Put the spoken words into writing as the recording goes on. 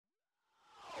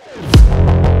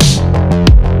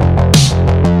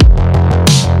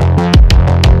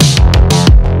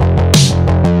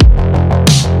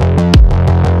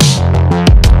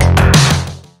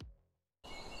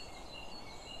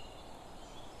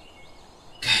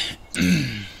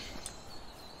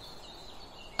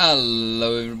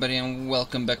Hello everybody and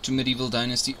welcome back to Medieval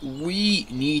Dynasty. We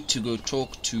need to go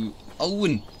talk to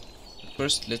Alwin.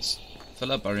 First, let's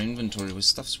fill up our inventory with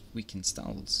stuff we can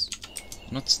sell.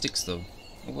 Not sticks though.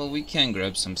 Well, we can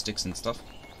grab some sticks and stuff.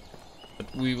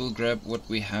 But we will grab what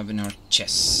we have in our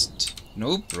chest.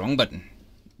 Nope, wrong button.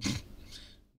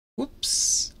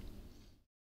 Whoops.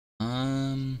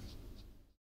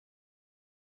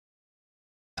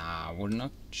 We're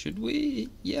not, should we?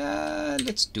 Yeah,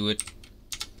 let's do it.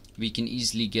 We can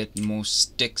easily get more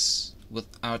sticks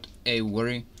without a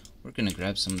worry. We're gonna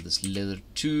grab some of this leather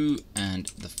too, and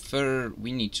the fur.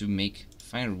 We need to make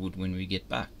firewood when we get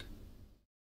back.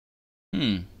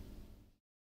 Okay,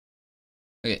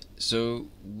 so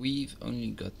we've only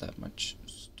got that much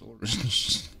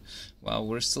storage. Wow,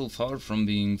 we're still far from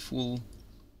being full.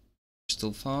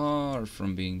 Still far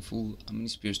from being full. How many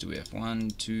spears do we have? 1,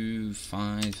 2,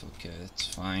 5. Okay, that's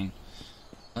fine.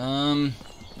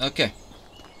 Okay,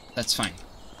 that's fine.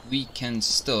 We can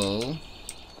still,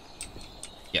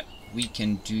 yeah, we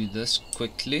can do this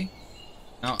quickly.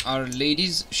 Now our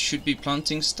ladies should be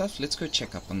planting stuff. Let's go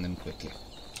check up on them quickly,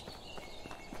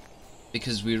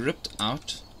 because we ripped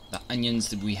out the onions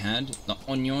that we had, the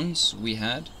onions we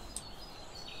had.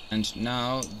 And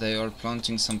now they are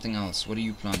planting something else. What are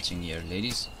you planting here,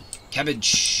 ladies?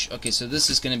 Cabbage. Okay, so this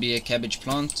is going to be a cabbage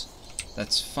plant.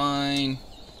 That's fine.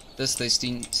 This they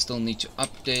still need to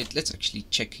update. Let's actually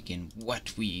check again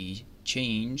what we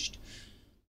changed.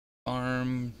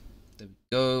 Farm. There we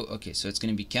go. Okay, so it's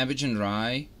going to be cabbage and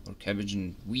rye, or cabbage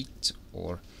and wheat,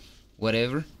 or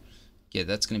whatever. Yeah,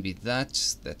 that's going to be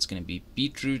that. That's going to be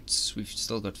beetroots. We've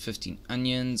still got 15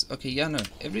 onions. Okay, yeah, no,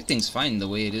 everything's fine the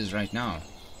way it is right now.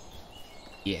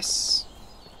 Yes.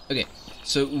 Okay,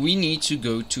 so we need to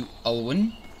go to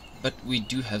Alwin, but we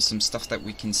do have some stuff that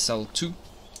we can sell too.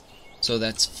 So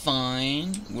that's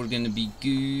fine. We're gonna be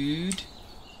good.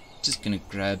 Just gonna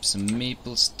grab some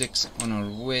maple sticks on our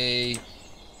way,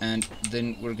 and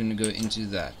then we're gonna go into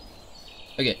that.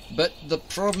 Okay, but the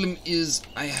problem is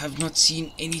I have not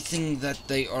seen anything that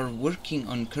they are working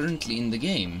on currently in the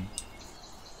game,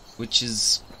 which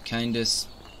is kinda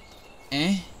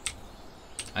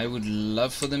I would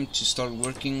love for them to start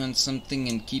working on something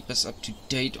and keep us up to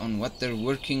date on what they're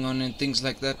working on and things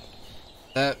like that.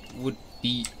 That would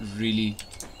be really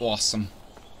awesome.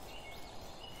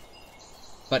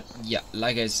 But yeah,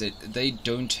 like I said, they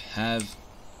don't have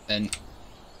a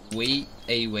way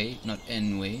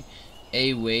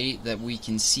that we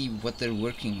can see what they're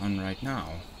working on right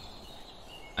now.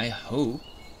 I hope,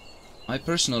 my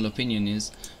personal opinion is,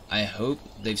 I hope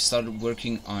they've started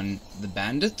working on the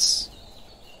bandits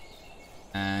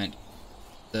and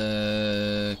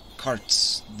the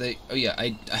carts. Oh yeah,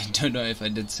 I don't know if I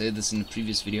did say this in the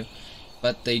previous video,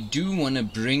 but they do want to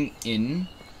bring in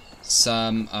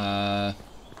some not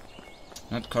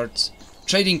carts,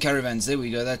 trading caravans. There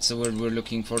we go, that's the word we're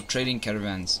looking for, trading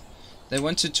caravans. They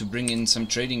wanted to bring in some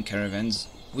trading caravans,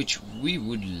 which we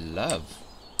would love,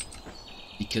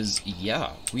 because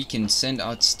yeah, we can send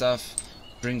out stuff,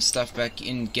 bring stuff back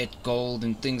in, get gold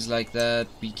and things like that.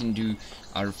 We can do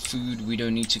our food. We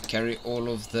don't need to carry all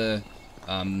of the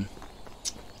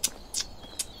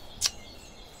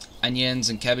onions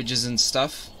and cabbages and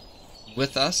stuff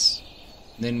with us.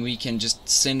 Then we can just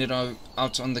send it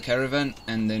out on the caravan,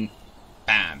 and then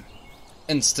bam,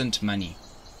 instant money.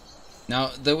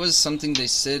 Now there was something they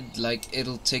said, like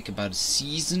it'll take about a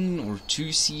season or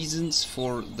 2 seasons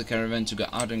for the caravan to go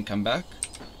out and come back.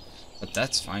 But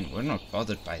that's fine, we're not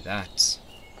bothered by that.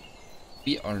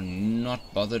 We are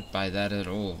not bothered by that at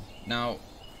all. Now,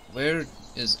 where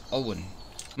is Alwin?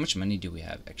 How much money do we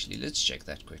have actually? Let's check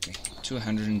that quickly.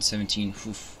 217,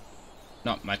 oof.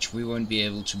 Not much, we won't be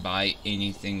able to buy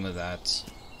anything with that.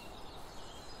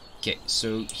 Okay,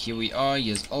 so here we are,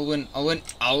 here's Alwin. Alwin,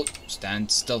 ow, stand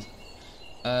still.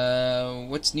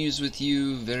 What's news with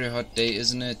you? Very hot day,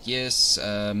 isn't it? Yes,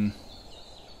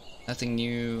 nothing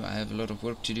new, I have a lot of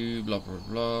work to do, blah blah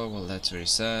blah. Well, that's very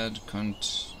sad.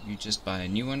 Can't you just buy a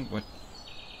new one? What?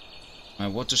 My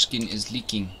water skin is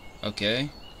leaking.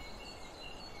 Okay.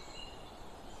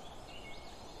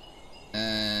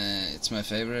 It's my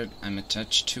favorite. I'm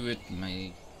attached to it.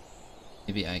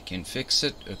 Maybe I can fix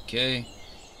it. Okay.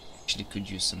 Actually could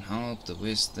use some help. The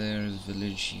west there, the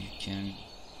village, you can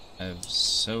have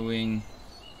sewing.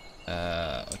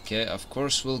 Okay, of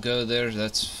course we'll go there,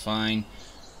 that's fine.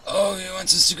 Oh, he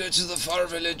wants us to go to the far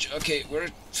village. Okay, we're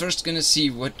first gonna see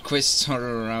what quests are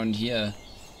around here,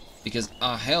 because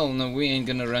hell no, we ain't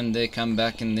gonna run there, come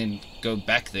back and then go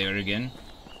back there again.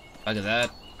 Look at that.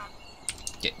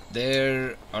 Okay,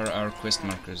 there are our quest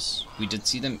markers. We did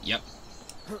see them, yep.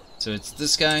 So it's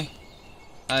this guy.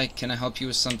 Hi, can I help you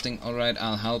with something? Alright,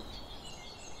 I'll help.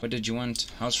 What did you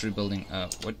want? House rebuilding.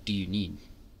 What do you need?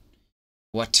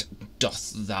 What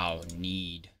doth thou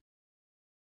need?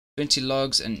 20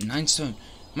 logs and 9 stone.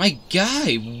 My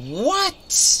guy,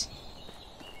 what?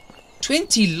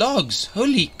 20 logs,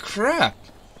 holy crap.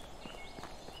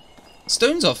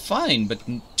 Stones are fine, but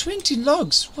 20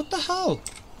 logs, what the hell?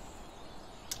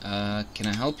 Can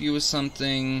I help you with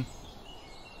something?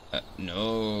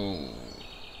 No.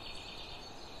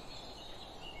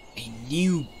 A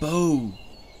new bow.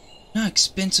 You know how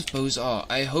expensive bows are.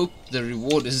 I hope the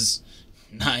reward is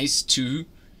nice too.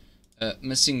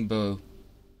 Missing bow.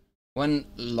 1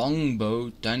 long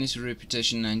bow, dynasty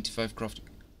reputation 95 crafting.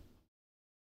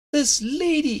 This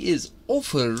lady is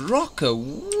off a rocker.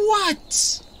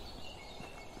 What?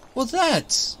 For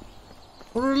that?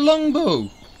 For a longbow?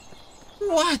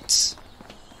 What?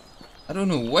 I don't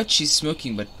know what she's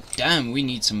smoking, but damn, we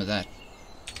need some of that.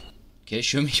 Okay,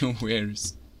 show me your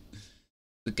wares.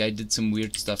 The guy did some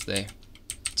weird stuff there.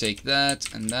 Take that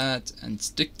and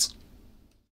sticks.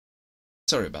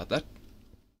 Sorry about that.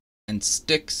 And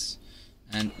sticks.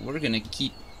 And we're gonna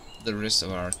keep the rest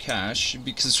of our cash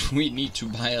because we need to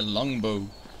buy a longbow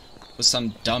for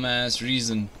some dumbass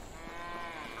reason.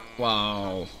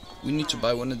 Wow. We need to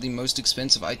buy one of the most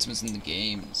expensive items in the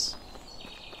games.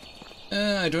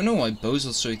 I don't know why bows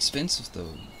are so expensive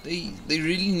though. They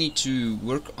really need to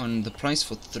work on the price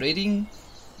for threading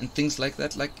and things like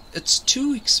that. Like, it's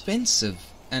too expensive,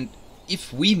 and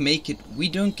if we make it, we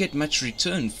don't get much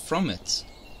return from it.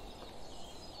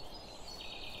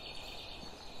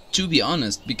 To be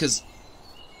honest, because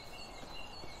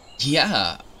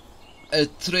yeah, a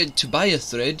thread, to buy a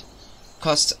thread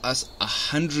costs us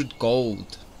 100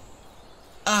 gold.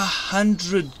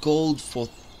 100 gold for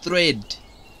thread,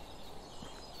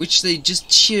 which they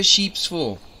just shear sheeps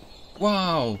for.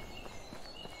 Wow.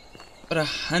 But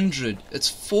 100, it's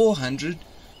 400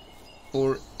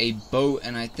 for a bow,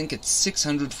 and I think it's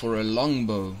 600 for a long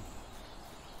bow.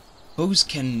 Bows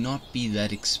cannot be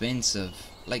that expensive.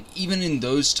 Like, even in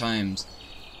those times,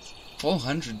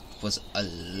 400 was a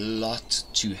lot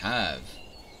to have.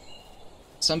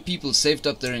 Some people saved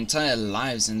up their entire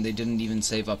lives and they didn't even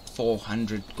save up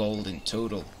 400 gold in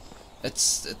total.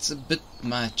 It's a bit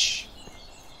much.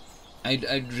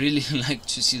 I'd really like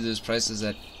to see those prices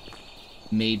at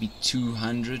maybe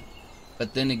 200,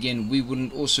 but then again, we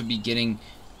wouldn't also be getting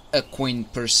a coin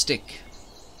per stick.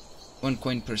 1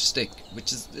 coin per stick,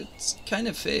 which is, it's kind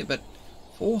of fair, but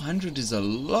 400 is a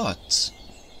lot.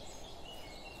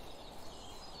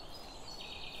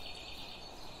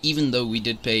 Even though we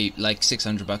did pay like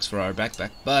 600 bucks for our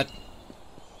backpack, but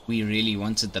we really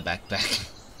wanted the backpack.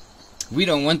 We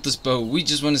don't want this bow, we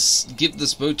just want to give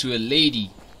this bow to a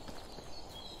lady.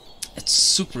 It's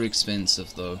super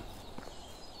expensive though.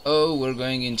 Oh, we're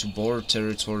going into boar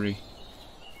territory.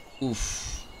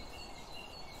 Oof.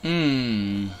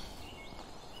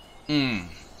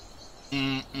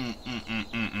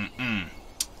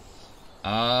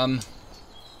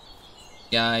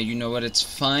 Yeah, you know what, it's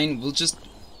fine. We'll just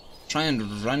try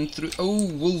and run through. Oh,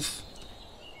 wolf.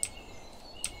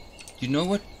 You know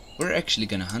what? We're actually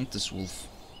gonna hunt this wolf.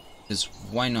 Because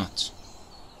why not?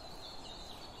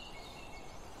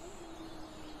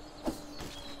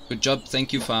 Good job,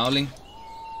 thank you for howling.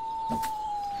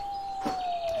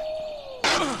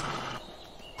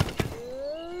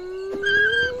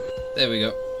 There we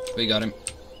go. We got him.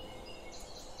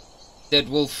 Dead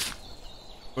wolf.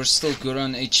 We're still good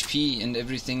on HP and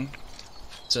everything,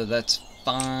 so that's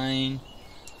fine.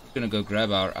 We're gonna go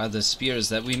grab our other spears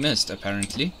that we missed,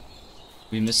 apparently.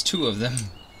 We missed 2 of them.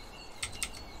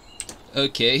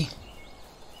 Okay.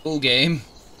 Full game.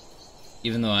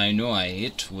 Even though I know I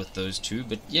hit with those 2,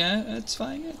 but yeah, it's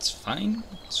fine, it's fine,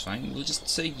 it's fine. We'll just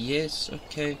say yes,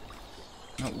 okay.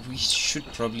 No, we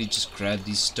should probably just grab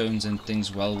these stones and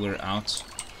things while we're out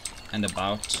and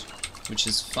about, which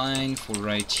is fine for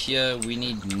right here. We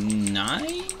need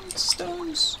 9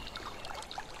 stones?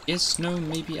 Yes, no,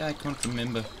 maybe, I can't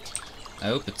remember. I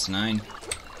hope it's 9.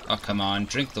 Oh, come on,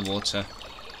 drink the water.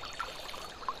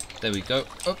 There we go.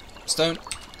 Oh, stone.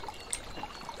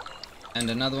 And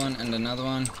another one, and another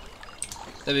one.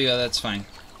 There we go, that's fine.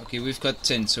 Okay, we've got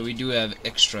 10, so we do have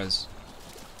extras.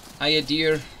 Hiya,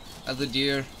 deer. Other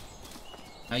deer.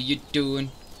 How you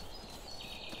doing?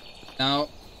 Now,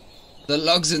 the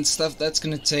logs and stuff, that's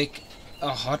gonna take a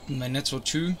hot minute or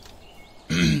 2.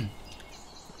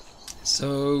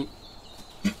 So,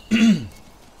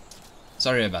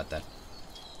 sorry about that.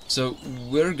 So,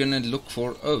 we're gonna look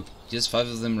for, oh, there's 5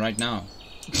 of them right now.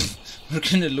 We're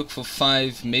gonna look for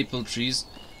 5 maple trees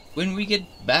when we get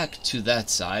back to that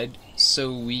side,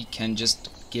 so we can just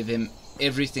give him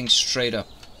everything straight up.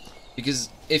 Because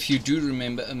if you do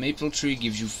remember, a maple tree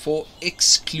gives you 4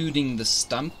 excluding the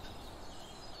stump.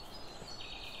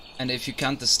 And if you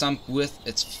count the stump with,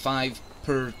 it's 5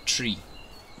 per tree.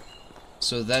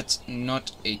 So that's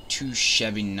not a too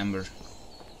shabby number.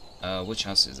 Which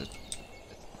house is it?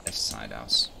 Left side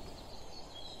house.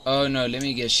 Oh no, let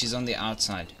me guess, she's on the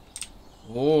outside.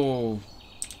 Whoa.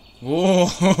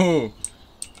 Whoa.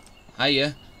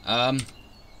 Hiya.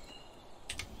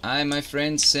 Hi, my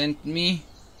friend sent me.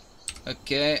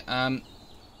 Okay, can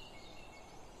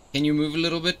you move a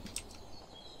little bit?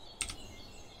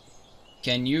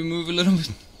 Can you move a little bit?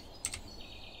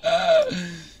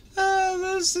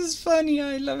 This is funny.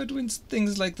 I love it when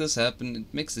things like this happen.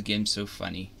 It makes the game so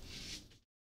funny.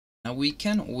 Now we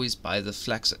can always buy the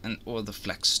flax or the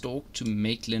flax stalk to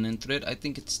make linen thread. I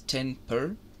think it's 10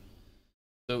 per.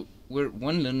 So where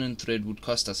 1 linen thread would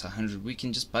cost us 100, we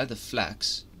can just buy the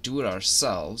flax, do it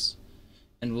ourselves,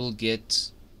 and we'll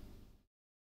get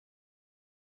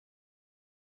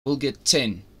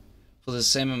 10 for the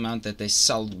same amount that they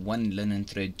sell 1 linen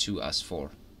thread to us for.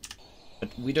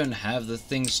 But we don't have the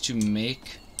things to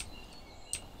make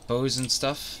bows and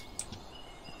stuff.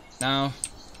 Now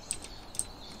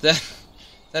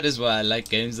that is why I like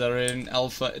games that are in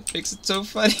alpha. It makes it so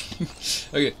funny.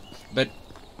 Okay, but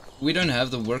we don't have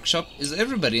the workshop. Is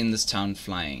everybody in this town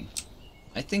flying?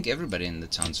 I think everybody in the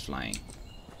town's flying.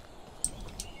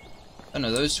 Oh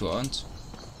no, those two aren't.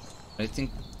 I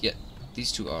think, yeah,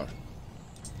 these two are.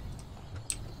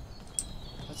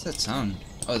 What's that sound?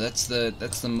 Oh, that's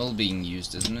the mill being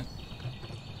used, isn't it?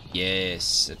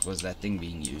 Yes, it was that thing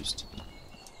being used.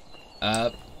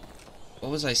 What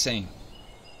was I saying?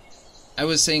 I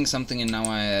was saying something and now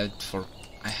I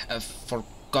have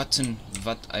forgotten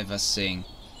what I was saying.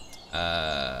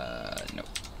 No.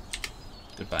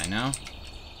 Goodbye now.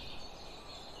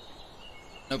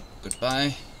 Nope,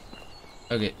 goodbye.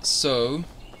 Okay, so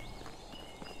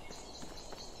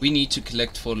we need to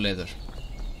collect 4 leather.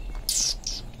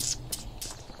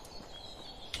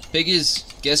 Piggies,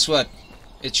 guess what?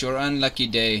 It's your unlucky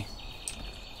day.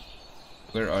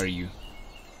 Where are you?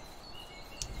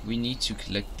 We need to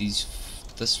collect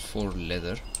this 4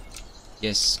 leather.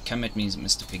 Yes, come at me,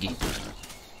 Mr. Piggy.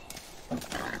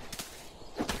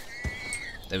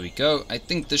 There we go. I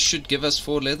think this should give us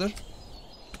 4 leather.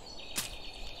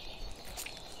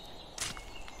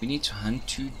 We need to hunt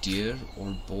 2 deer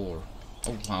or boar.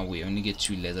 Oh wow, we only get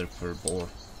 2 leather per boar.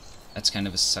 That's kind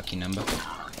of a sucky number.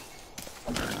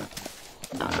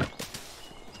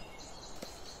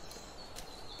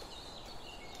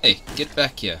 Hey, get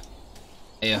back here.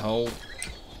 A-hole.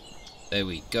 There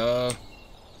we go.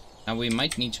 Now we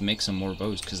might need to make some more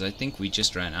bows because I think we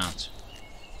just ran out.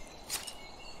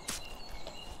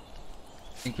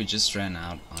 I think we just ran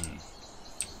out on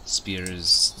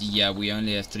spears. Yeah, we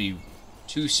only have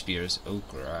 2 spears. Oh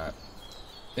crap.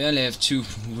 We only have 2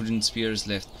 wooden spears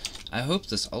left. I hope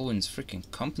this Alwin's freaking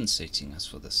compensating us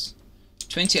for this.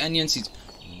 20 onion seeds.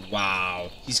 Wow.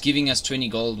 He's giving us 20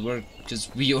 gold work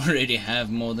because we already have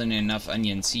more than enough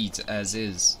onion seeds as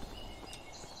is.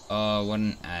 Oh, what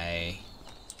an A.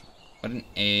 What an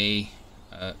A.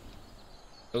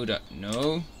 Oda.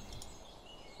 No.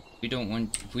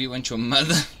 We want your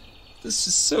mother. This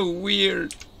is so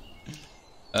weird.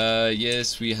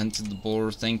 Yes, we hunted the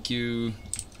boar. Thank you.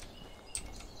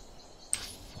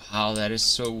 Wow, that is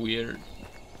so weird.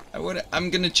 I'm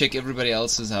gonna check everybody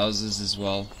else's houses as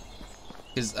well.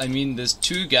 Because, I mean, there's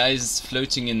 2 guys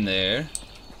floating in there.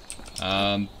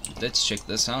 Let's check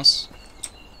this house.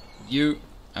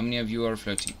 How many of you are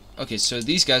floating? Okay, so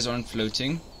these guys aren't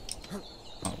floating.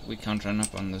 Oh, we can't run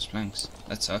up on those planks.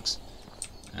 That sucks.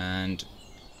 And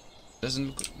doesn't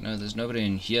look. No, there's nobody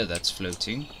in here that's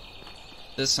floating.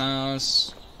 This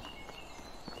house.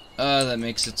 Oh, that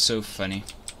makes it so funny.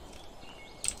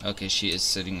 Okay, she is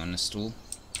sitting on a stool.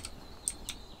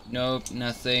 Nope,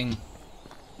 nothing.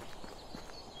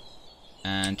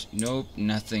 And nope,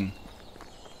 nothing.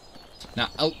 Now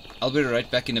I'll be right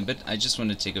back in a bit. I just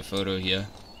want to take a photo here.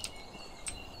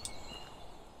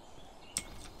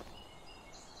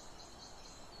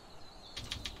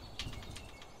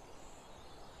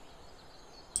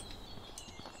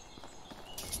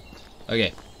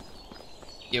 Okay,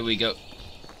 here we go.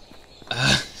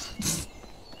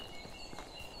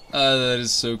 That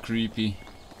is so creepy.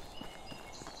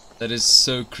 That is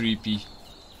so creepy.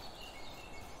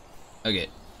 Okay,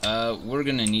 we're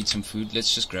gonna need some food.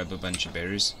 Let's just grab a bunch of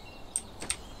berries.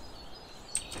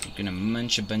 We're gonna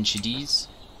munch a bunch of these.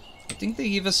 I think they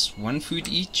give us 1 food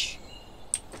each.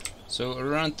 So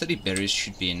around 30 berries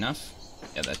should be enough.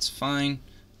 Yeah, that's fine.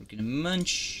 We're gonna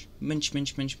munch.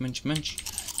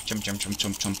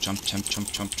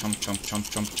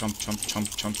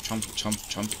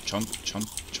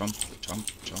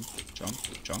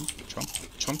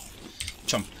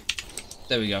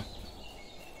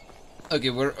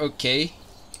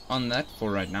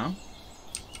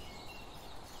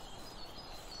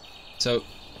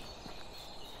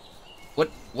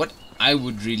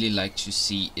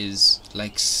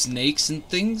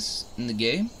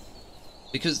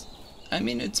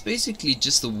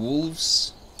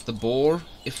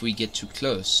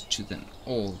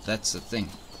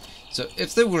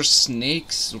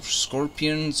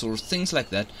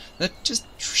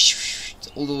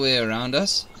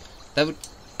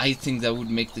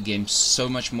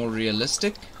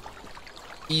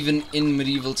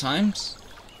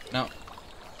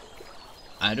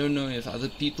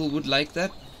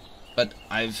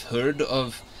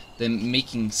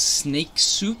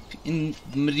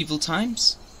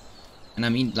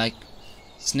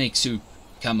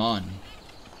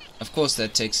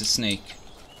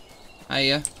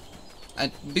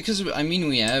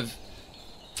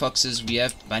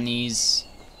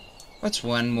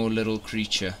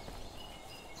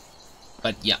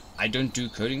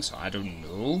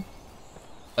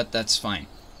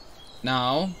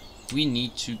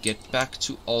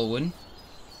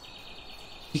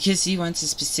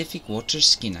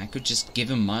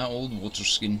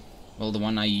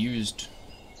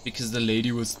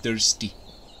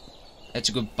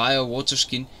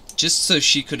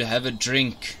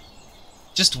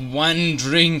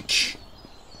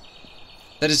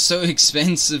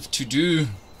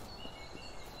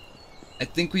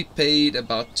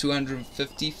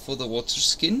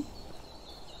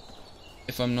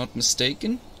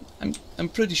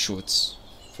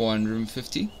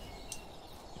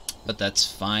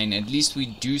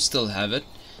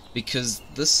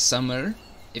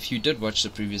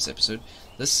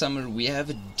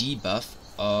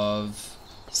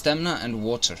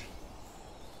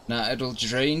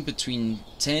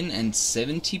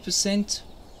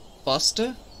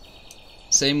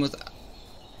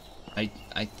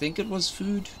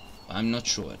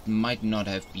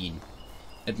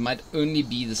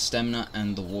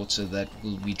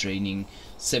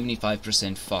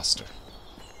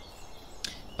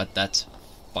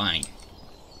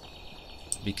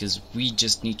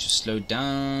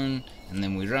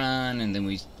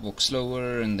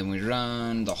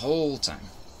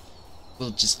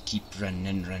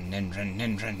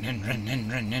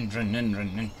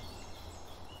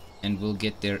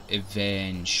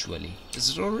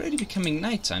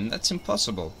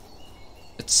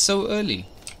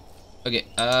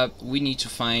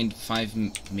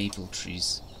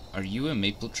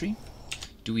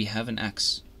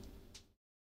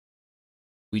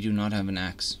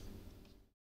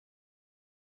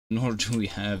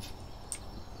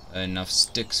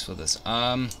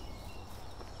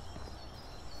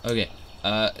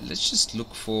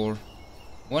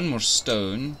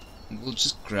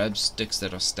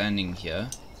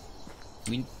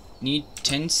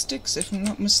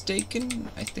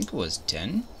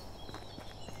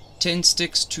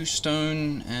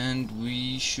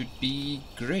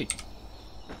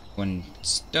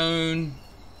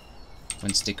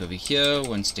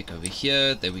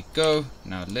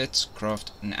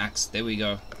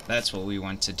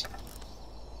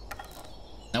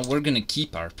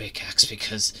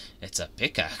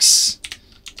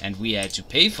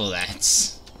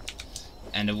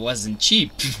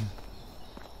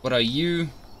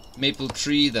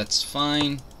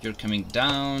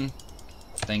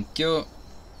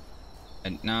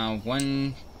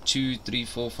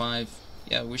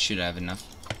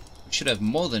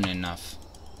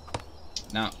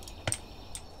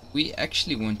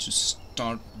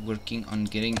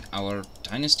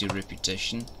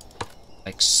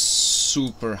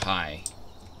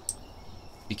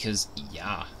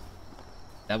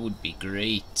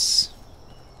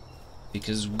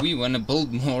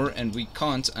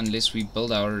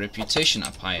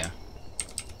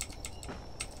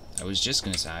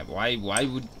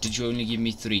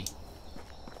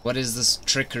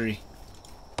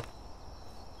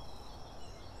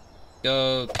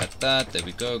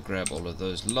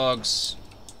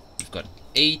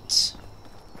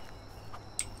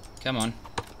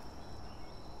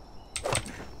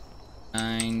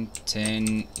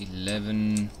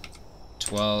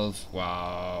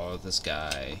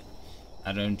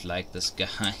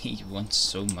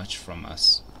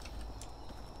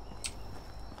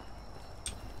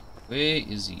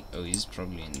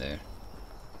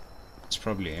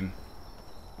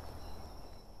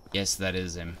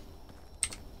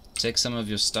 take some of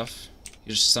your stuff.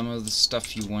 Here's some of the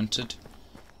stuff you wanted.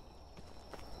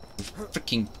 You're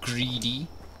freaking greedy.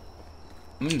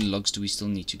 How many logs do we still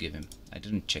need to give him? I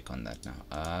didn't check on that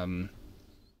now.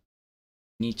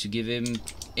 Need to give him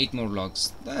 8 more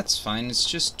logs. That's fine. It's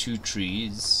just 2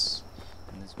 trees.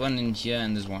 And there's one in here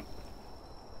and there's one.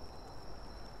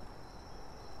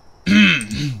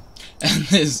 And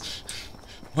there's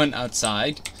one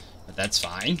outside. But that's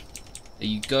fine. There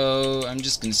you go. I'm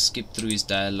just gonna skip through his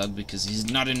dialogue because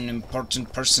he's not an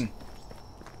important person.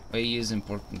 Well, he is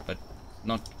important, but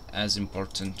not as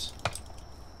important.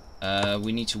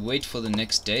 We need to wait for the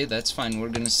next day. That's fine. We're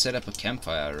gonna set up a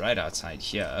campfire right outside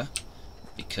here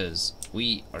because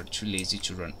we are too lazy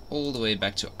to run all the way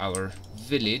back to our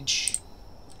village,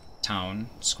 town,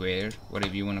 square,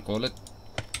 whatever you want to call it.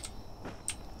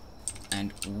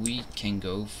 And we can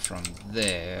go from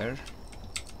there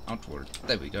outward.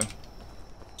 There we go.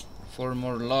 4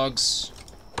 more logs.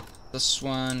 This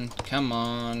one. Come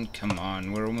on, come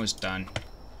on. We're almost done.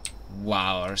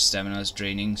 Wow, our stamina is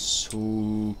draining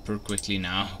super quickly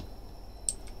now.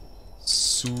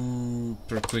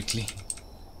 Super quickly.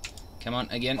 Come on,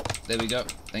 again. There we go.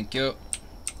 Thank you.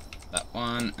 That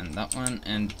one and that one.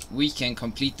 And we can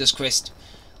complete this quest.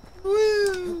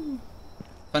 Woo!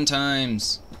 Fun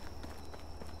times.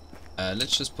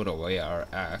 Let's just put away our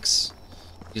axe,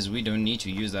 because we don't need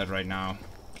to use that right now.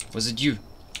 Was it you?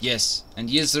 Yes. And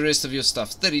here's the rest of your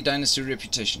stuff. 30 dynasty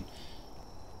reputation.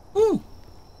 Woo!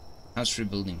 House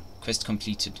rebuilding. Quest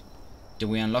completed. Did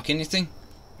we unlock anything?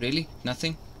 Really?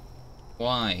 Nothing?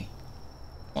 Why?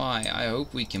 Why? I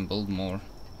hope we can build more.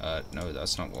 No,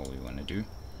 that's not what we want to do.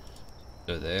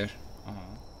 Go there.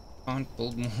 Oh, can't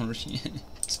build more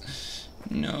yet.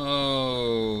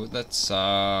 No, that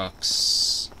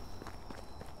sucks.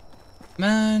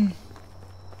 Man,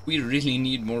 we really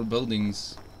need more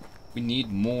buildings. We need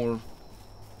more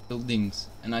buildings.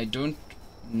 And I don't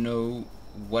know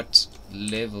what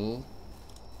level,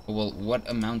 well, what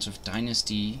amount of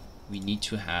dynasty we need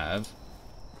to have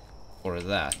for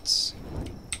that,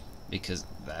 because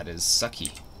that is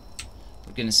sucky.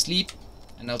 We're gonna sleep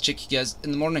and I'll check you guys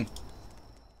in the morning.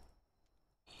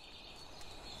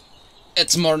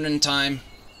 It's morning time.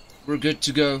 We're good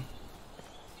to go.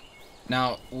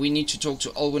 Now we need to talk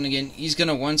to Alwin again. He's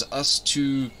gonna want us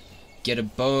to get a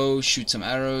bow, shoot some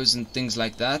arrows and things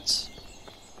like that.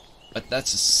 But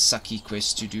that's a sucky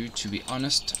quest to do, to be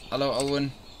honest. Hello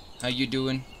Alwin, how you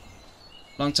doing?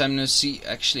 Long time no see.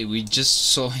 Actually, we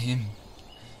just saw him.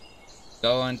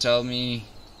 Go and tell me.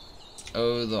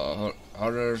 Oh, the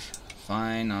horror.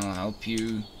 Fine, I'll help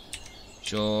you.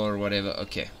 Sure, whatever.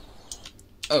 Okay.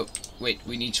 Oh, wait,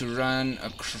 we need to run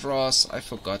across. I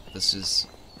forgot this is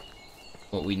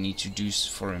what we need to do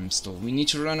for him still. We need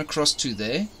to run across to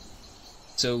there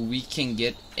so we can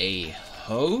get a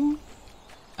hoe,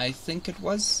 I think it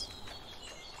was,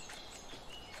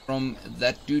 from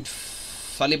that dude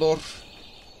Falibor.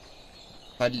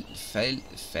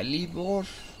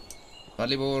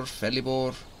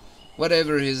 Falibor,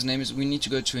 whatever his name is. We need to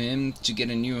go to him to get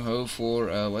a new hoe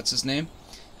for what's his name,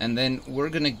 and then we're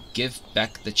gonna give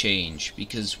back the change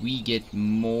because we get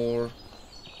more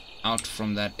out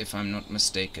from that, if I'm not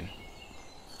mistaken.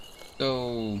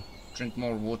 Go drink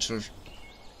more water.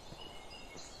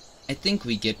 I think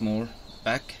we get more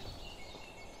back.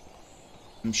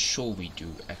 I'm sure we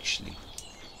do, actually.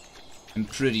 I'm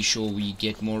pretty sure we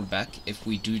get more back if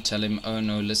we do tell him, oh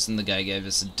no, listen, the guy gave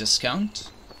us a discount,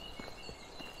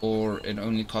 or it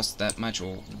only costs that much,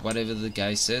 or whatever the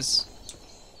guy says.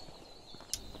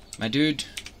 My dude,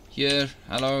 here,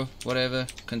 hello, whatever,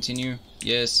 continue.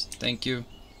 Yes, thank you.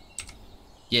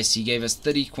 Yes, he gave us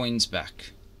 30 coins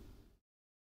back,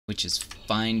 which is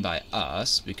fine by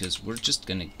us, because we're just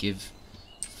gonna give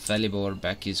Falibor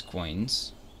back his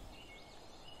coins.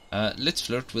 Let's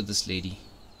flirt with this lady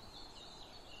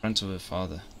in front of her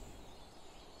father.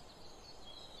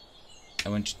 I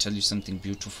want to tell you something,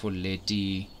 beautiful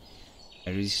lady.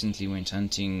 I recently went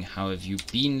hunting. How have you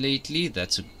been lately?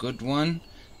 That's a good one.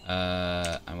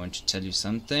 I want to tell you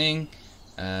something.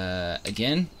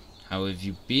 Again, how have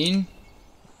you been?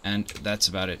 And that's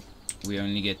about it. We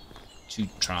only get 2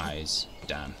 tries.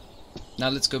 Damn. Now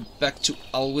let's go back to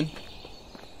Alwin.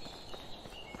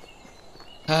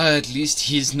 At least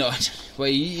he's not. Well,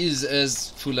 he is as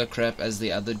full of crap as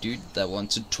the other dude that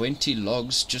wanted 20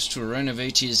 logs just to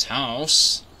renovate his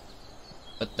house.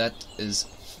 But that is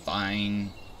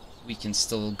fine. We can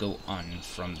still go on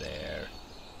from there.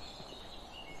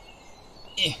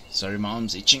 Sorry, my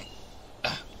arm's itching.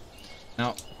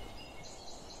 Now,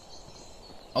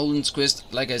 Alwin's quest,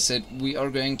 like I said, we are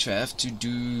going to have to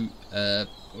do,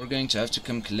 we're going to have to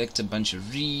come collect a bunch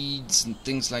of reeds and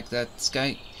things like that. This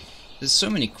guy, there's so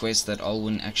many quests that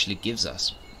Alwin actually gives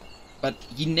us, but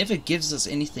he never gives us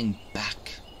anything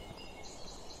back.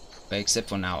 But except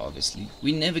for now, obviously.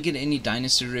 We never get any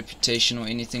dynasty reputation or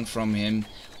anything from him,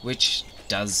 which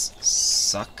does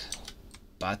suck,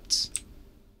 but...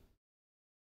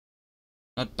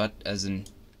 Not but as in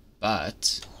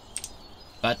but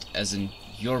as in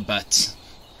your butt.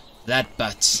 That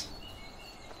butt.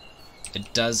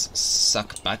 It does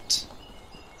suck but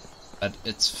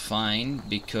it's fine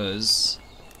because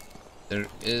there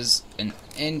is an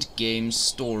end game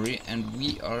story and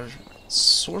we are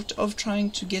sort of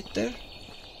trying to get there.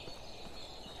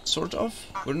 Sort of.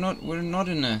 We're not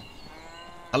in a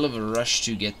hell of a rush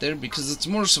to get there because it's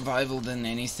more survival than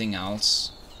anything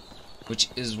else, which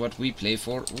is what we play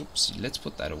for. Oops, let's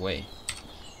put that away.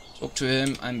 Talk to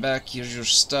him. I'm back. Here's your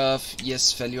stuff.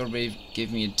 Yes, Failure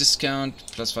gave me a discount.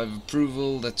 +5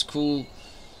 approval. That's cool.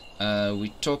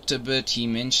 We talked a bit. He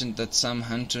mentioned that some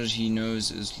hunter he knows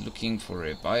is looking for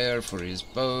a buyer for his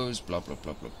bows. Blah, blah,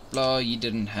 blah, blah, blah. He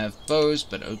didn't have bows,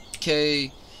 but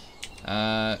okay.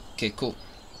 Okay, cool.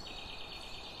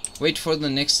 Wait for the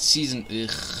next season.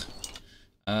 Ugh.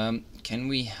 Can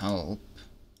we help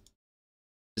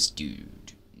this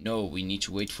dude? No, we need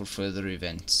to wait for further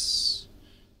events.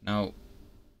 Now,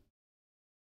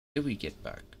 did we get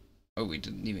back? Oh, we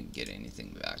didn't even get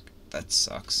anything back. That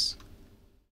sucks.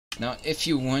 Now, if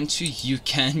you want to, you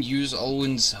can use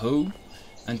Alwin's hoe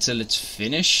until it's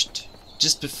finished,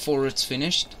 just before it's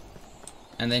finished,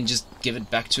 and then just give it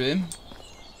back to him.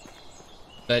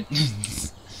 But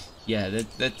yeah,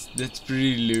 that's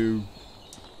pretty low.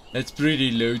 That's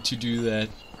pretty low to do that.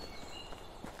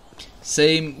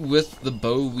 Same with the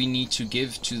bow we need to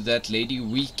give to that lady.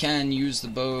 We can use the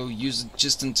bow, use it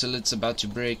just until it's about to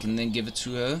break and then give it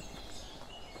to her.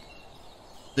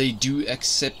 They do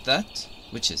accept that,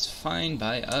 which is fine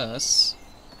by us.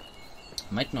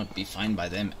 Might not be fine by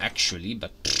them actually,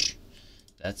 but psh,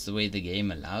 that's the way the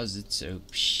game allows it, so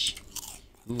psh,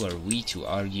 who are we to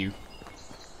argue?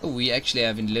 Oh, we actually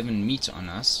have 11 meat on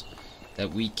us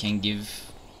that we can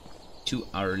give to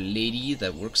our lady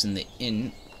that works in the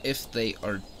inn if they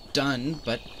are done,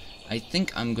 but I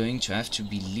think I'm going to have to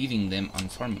be leaving them on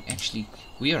farming. Actually,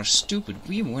 we are stupid.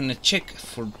 We want to check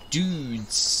for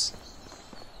dudes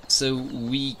so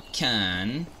we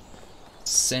can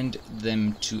send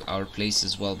them to our place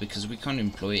as well, because we can't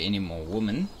employ any more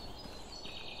women,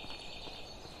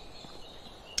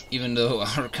 even though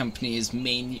our company is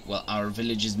mainly, well, our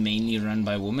village is mainly run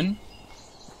by women.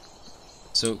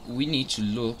 So we need to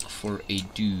look for a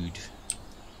dude.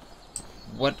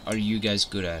 What are you guys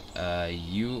good at?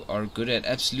 You are good at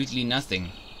absolutely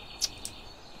nothing.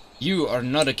 You are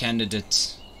not a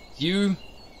candidate. You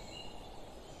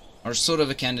are sort of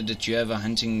a candidate. You have a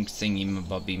hunting thingy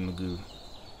mabobby magoo.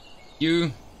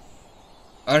 You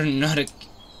are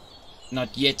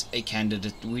not yet a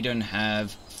candidate. We don't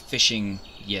have fishing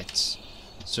yet.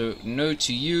 So no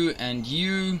to you, and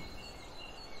you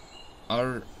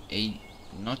are a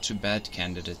not too bad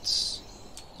candidate.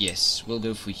 Yes, we'll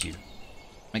go for you.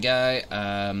 My guy,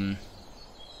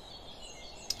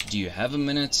 do you have a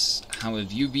minute? How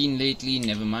have you been lately?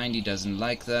 Never mind, he doesn't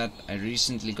like that. I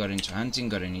recently got into hunting,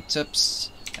 got any tips?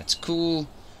 That's cool.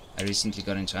 I recently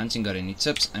got into hunting, got any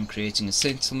tips? I'm creating a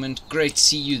settlement. Great,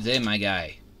 see you there, my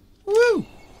guy. Woo!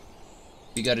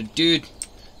 We got a dude.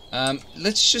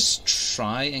 Let's just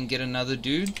try and get another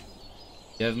dude. Do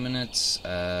you have minutes?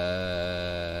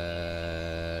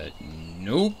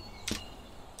 Nope.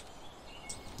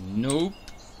 Nope.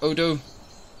 Odo.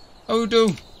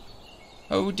 Odo.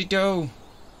 Odido.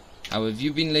 How have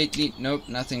you been lately? Nope,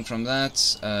 nothing from that.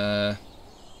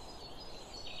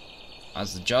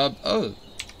 How's the job? Oh,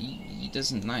 he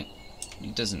doesn't mind.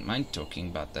 He doesn't mind talking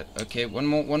about that. Okay, one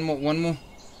more.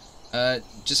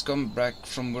 Just come back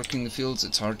from working the fields.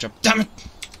 It's a hard job. Damn it!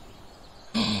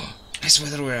 Oh, nice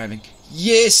weather we're having.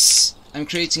 Yes! I'm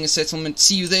creating a settlement.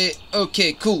 See you there.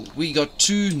 Okay, cool. We got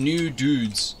 2 new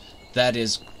dudes. That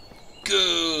is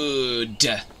good.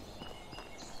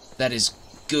 That is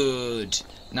good.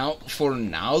 Now, for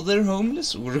now they're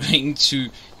homeless. We're going to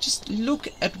just look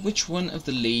at which one of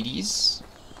the ladies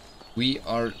we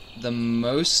are the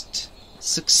most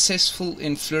successful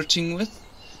in flirting with,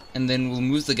 and then we'll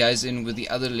move the guys in with the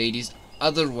other ladies.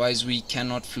 Otherwise, we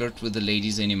cannot flirt with the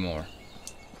ladies anymore,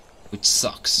 which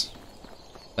sucks.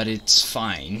 But it's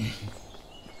fine.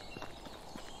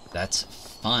 That's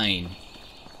fine.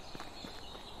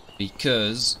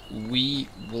 because we're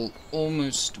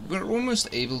almost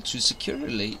able to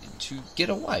get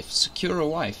a wife, secure a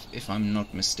wife, if I'm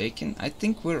not mistaken. I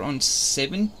think we're on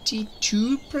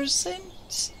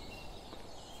 72%,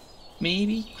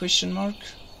 maybe, question mark,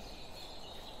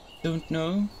 don't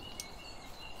know.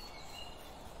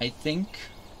 I think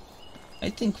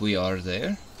we are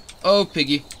there. Oh,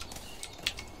 piggy.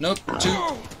 Nope, 2.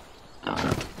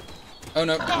 Oh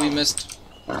no, we missed.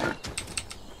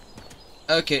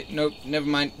 Okay, nope, never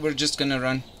mind. We're just gonna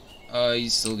run.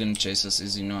 He's still gonna chase us,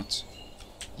 is he not?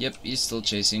 Yep, he's still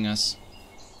chasing us.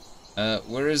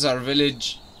 Where is our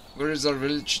village? Where is our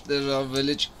village? There's our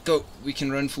village. Go, we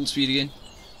can run full speed again.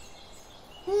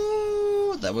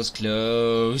 Woo, that was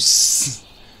close.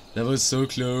 That was so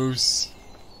close.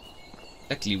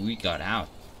 Luckily, we got out.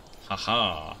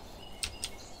 Haha.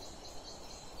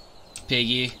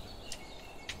 Piggy.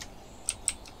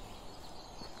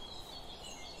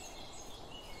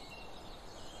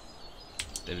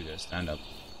 There we go, stand up.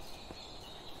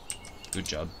 Good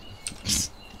job.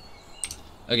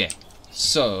 Okay,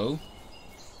 so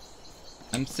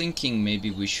I'm thinking maybe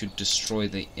we should destroy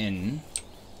the inn,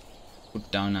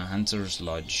 put down a hunter's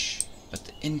lodge, but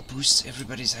the inn boosts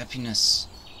everybody's happiness.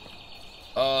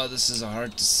 Oh, this is a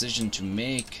hard decision to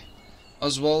make.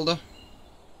 Oswaldo,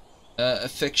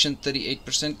 affection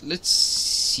 38%. Let's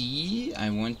see. I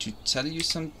want to tell you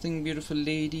something, beautiful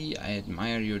lady. I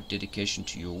admire your dedication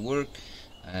to your work.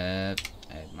 I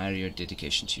admire your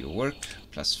dedication to your work.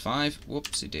 +5.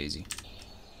 Whoopsie daisy.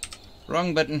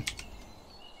 Wrong button.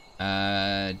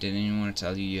 Did anyone want to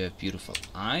tell you you have beautiful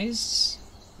eyes?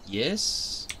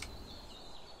 Yes.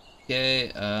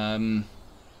 Okay. I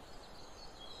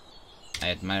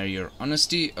admire your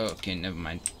honesty. Oh, okay, never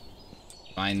mind.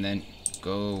 Fine then.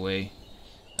 Go away.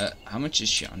 How much is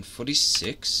she on?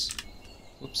 46.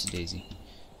 Whoopsie daisy.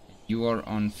 You are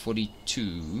on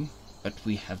 42. But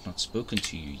we have not spoken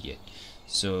to you yet.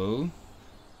 So,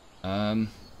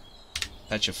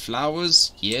 patch of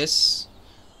flowers, yes.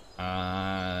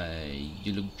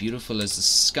 You look beautiful as the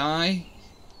sky.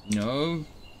 No.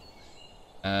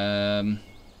 I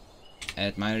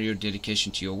admire your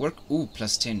dedication to your work. Ooh,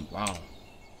 +10. Wow.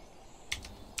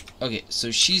 Okay,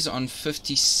 so she's on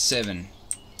 57.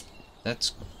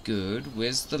 That's good.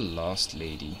 Where's the last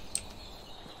lady?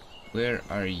 Where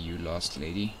are you, last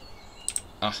lady?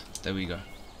 Ah, there we go.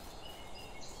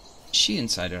 Is she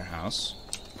inside her house?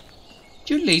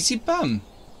 You lazy bum.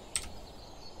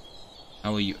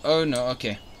 How are you? Oh no,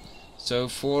 okay. So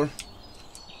for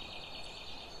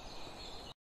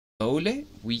Ole,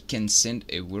 we can send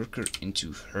a worker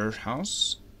into her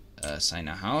house. Assign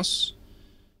a house.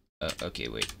 Okay,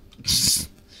 wait.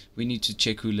 We need to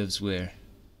check who lives where.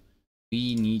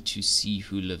 We need to see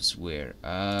who lives where.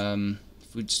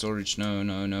 Food storage, no.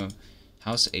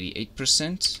 House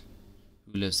 88%.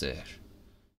 Who lives there?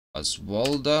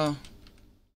 Oswalda.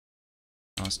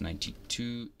 House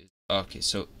 92. Okay,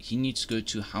 so he needs to go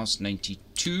to house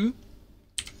 92.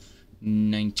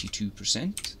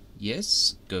 92%.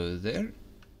 Yes, go there.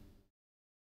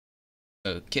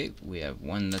 Okay, we have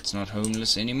one that's not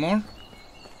homeless anymore.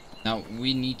 Now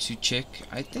we need to check.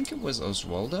 I think it was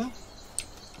Oswalda.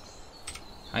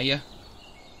 Hiya.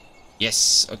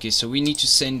 Yes, okay, so we need to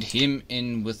send him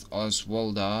in with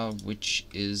Oswalda, which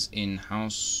is in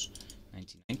house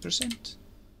 99%?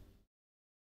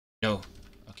 No,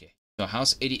 okay. So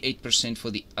house 88% for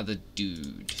the other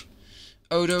dude.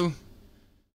 Odo,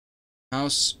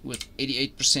 house with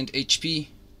 88% HP.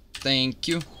 Thank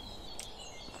you.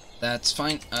 That's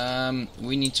fine.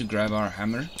 We need to grab our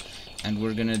hammer, and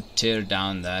we're gonna tear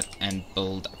down that and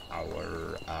build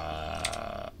our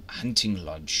hunting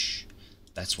lodge.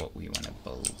 That's what we want to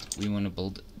build. We want to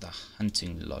build the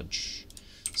hunting lodge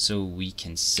so we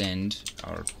can send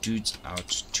our dudes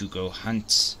out to go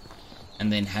hunt and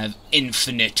then have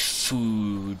infinite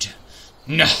food.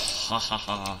 No, ha ha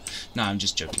ha. No, I'm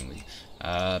just joking with you.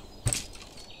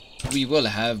 We will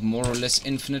have more or less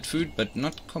infinite food, but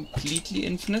not completely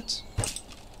infinite,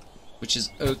 which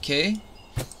is okay,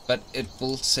 but it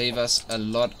will save us a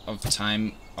lot of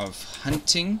time of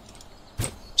hunting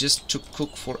just to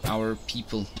cook for our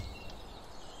people.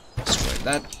 Destroy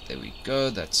that. There we go.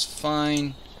 That's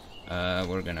fine.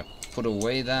 We're gonna put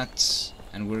away that,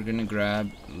 and we're gonna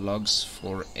grab logs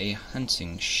for a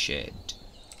hunting shed.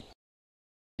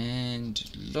 And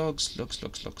logs.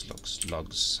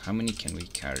 How many can we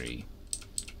carry?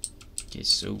 Okay,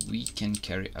 so we can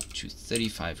carry up to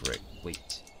 35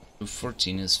 weight. So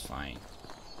 14 is fine.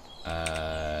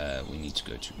 We need to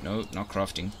go to, no, not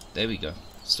crafting. There we go.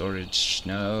 Storage,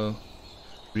 no.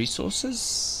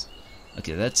 Resources?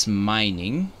 Okay, that's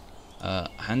mining.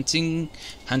 Hunting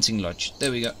lodge.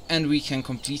 There we go. And we can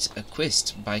complete a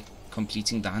quest by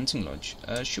completing the hunting lodge.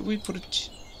 Should we put it?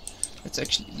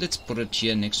 Let's put it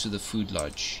here next to the food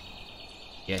lodge.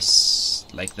 Yes,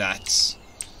 like that.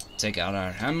 Take out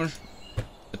our hammer,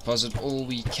 deposit all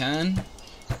we can,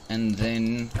 and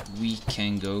then we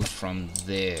can go from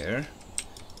there,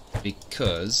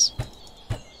 because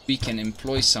we can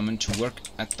employ someone to work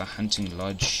at the hunting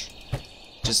lodge.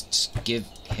 Just give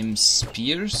him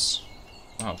spears.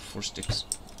 Wow, 4 sticks.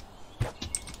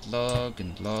 Log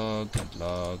and log and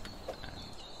log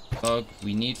and log.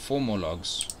 We need 4 more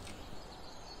logs.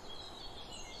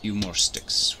 Few more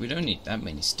sticks. We don't need that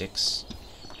many sticks,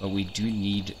 but we do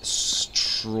need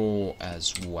straw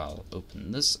as well.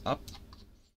 Open this up.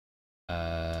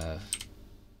 1,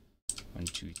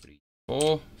 2, 3,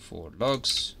 4. 4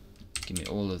 logs. Give me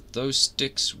all of those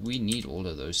sticks. We need all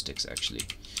of those sticks, actually.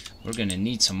 We're gonna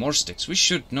need some more sticks. We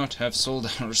should not have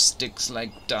sold our sticks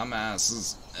like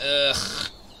dumbasses. Ugh.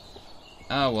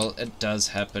 Ah, well, it does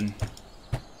happen.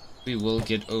 We will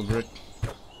get over it.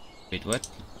 Wait, what?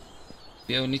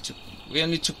 We only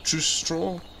took 2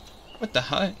 straw? What the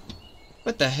hell?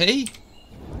 What the hey?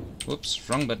 Whoops,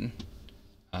 wrong button.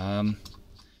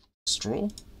 Straw?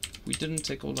 We didn't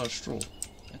take all our straw.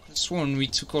 I could have sworn we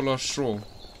took all our straw.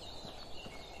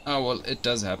 Ah, well, it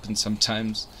does happen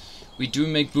sometimes. We do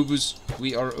make boo-boos.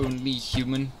 We are only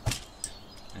human.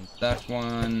 And that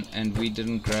one. And we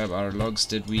didn't grab our logs,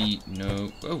 did we?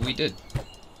 No. Oh, we did.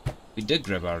 We did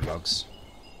grab our logs.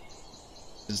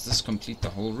 Does this complete the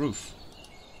whole roof?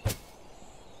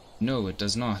 No, it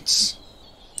does not.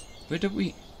 Where did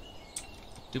we...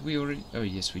 Did we already... Oh,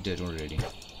 yes, we did already.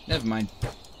 Never mind.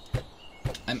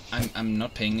 I'm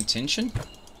not paying attention,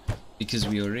 because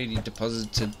we already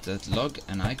deposited that log,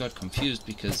 and I got confused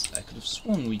because I could have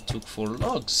sworn we took 4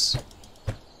 logs.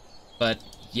 But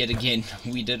yet again,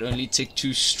 we did only take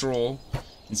 2 straw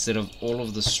instead of all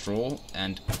of the straw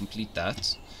and complete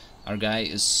that. Our guy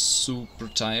is super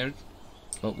tired,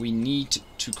 but we need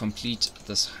to complete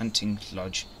this hunting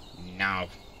lodge now.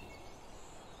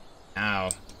 Now,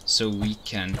 so we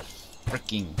can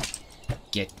freaking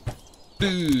get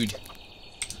food.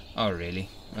 Oh, really?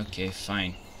 Okay,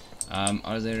 fine.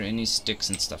 Are there any sticks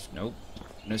and stuff? Nope.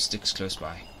 No sticks close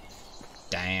by.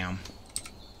 Damn.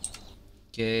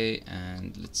 Okay,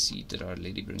 and let's see. Did our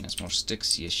lady bring us more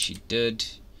sticks? Yes, she did.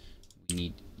 We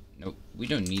need... Nope, we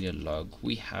don't need a log.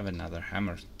 We have another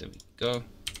hammer. There we go.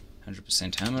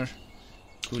 100% hammer.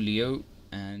 Coolio.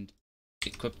 And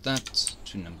equip that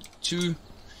to number 2.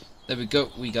 There we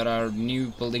go. We got our new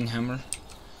building hammer.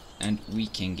 And we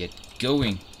can get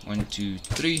going. 1, 2,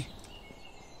 3.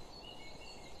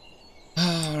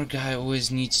 Oh, our guy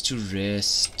always needs to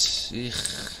rest.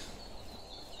 Ugh.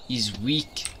 He's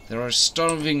weak. There are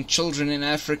starving children in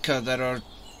Africa that are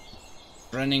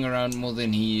running around more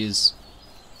than he is.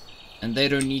 And they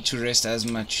don't need to rest as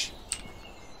much.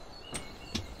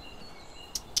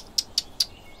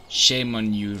 Shame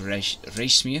on you,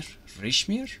 Reshmir?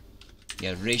 Reshmir?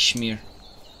 Yeah, Reshmir.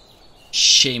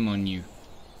 Shame on you.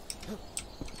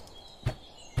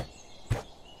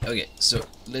 Okay, so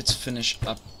let's finish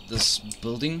up this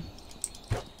building,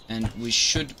 and we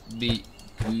should be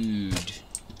good.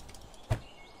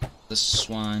 This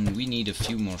one, we need a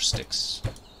few more sticks.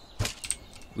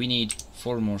 We need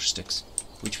 4 more sticks,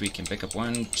 which we can pick up.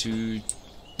 1, 2,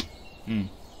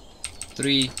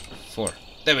 3, 4.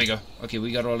 There we go. Okay,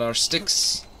 we got all our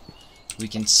sticks. We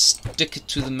can stick it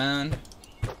to the man.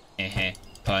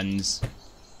 Puns.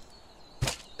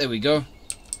 There we go.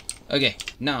 Okay,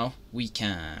 now we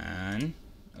can...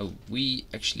 Oh, we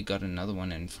actually got another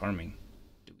one in farming.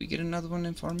 Did we get another one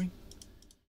in farming?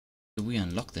 Did we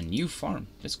unlock the new farm?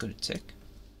 Let's go to tech.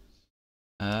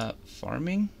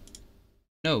 Farming?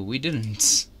 No, we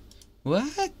didn't.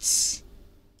 What?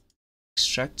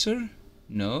 Extractor?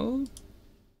 No?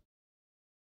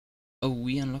 Oh,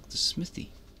 we unlocked the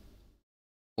smithy.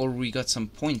 Or we got some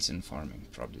points in farming.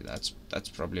 Probably that's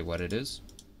probably what it is.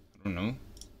 I don't know.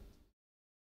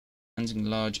 Hunting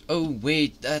lodge. Oh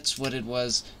wait, that's what it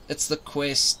was. It's the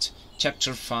quest.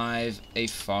 Chapter 5, a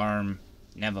farm.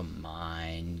 Never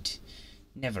mind.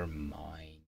 Never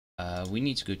mind. We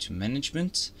need to go to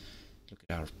management. Look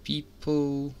at our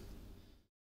people.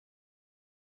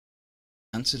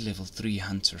 Hunter level 3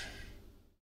 hunter.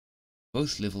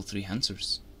 Both level 3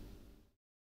 hunters.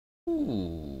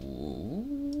 Ooh.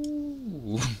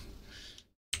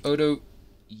 Odo,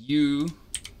 you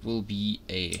will be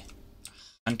a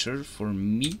hunter for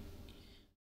me.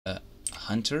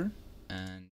 Hunter,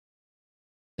 and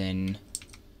then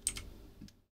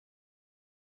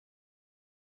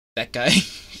that guy,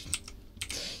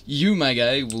 you, my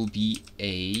guy, will be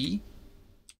a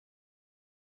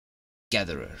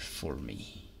gatherer for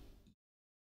me.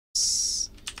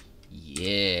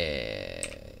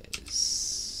 Yes.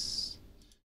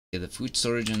 Okay, the food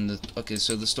storage and the... Okay,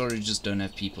 so the storages don't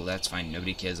have people. That's fine.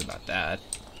 Nobody cares about that.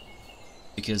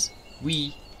 Because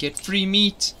we get free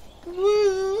meat.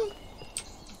 Woo!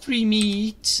 Free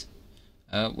meat.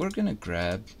 We're gonna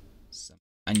grab some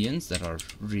onions that are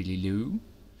really low.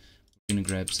 We're gonna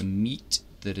grab some meat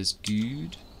that is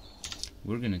good.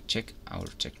 We're gonna check our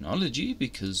technology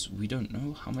because we don't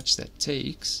know how much that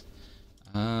takes.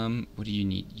 What do you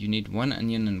need? You need 1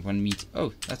 onion and 1 meat.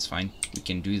 Oh, that's fine. We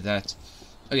can do that.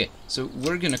 Okay, so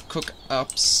we're gonna cook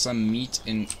up some meat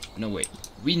in... No, wait.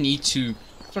 We need to...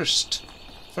 First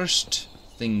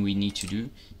thing we need to do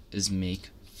is make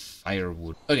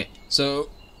firewood. Okay, so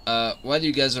while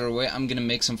you guys are away, I'm gonna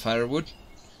make some firewood.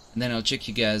 And then I'll check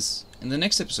you guys in the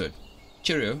next episode.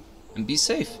 Cheerio, and be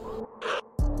safe.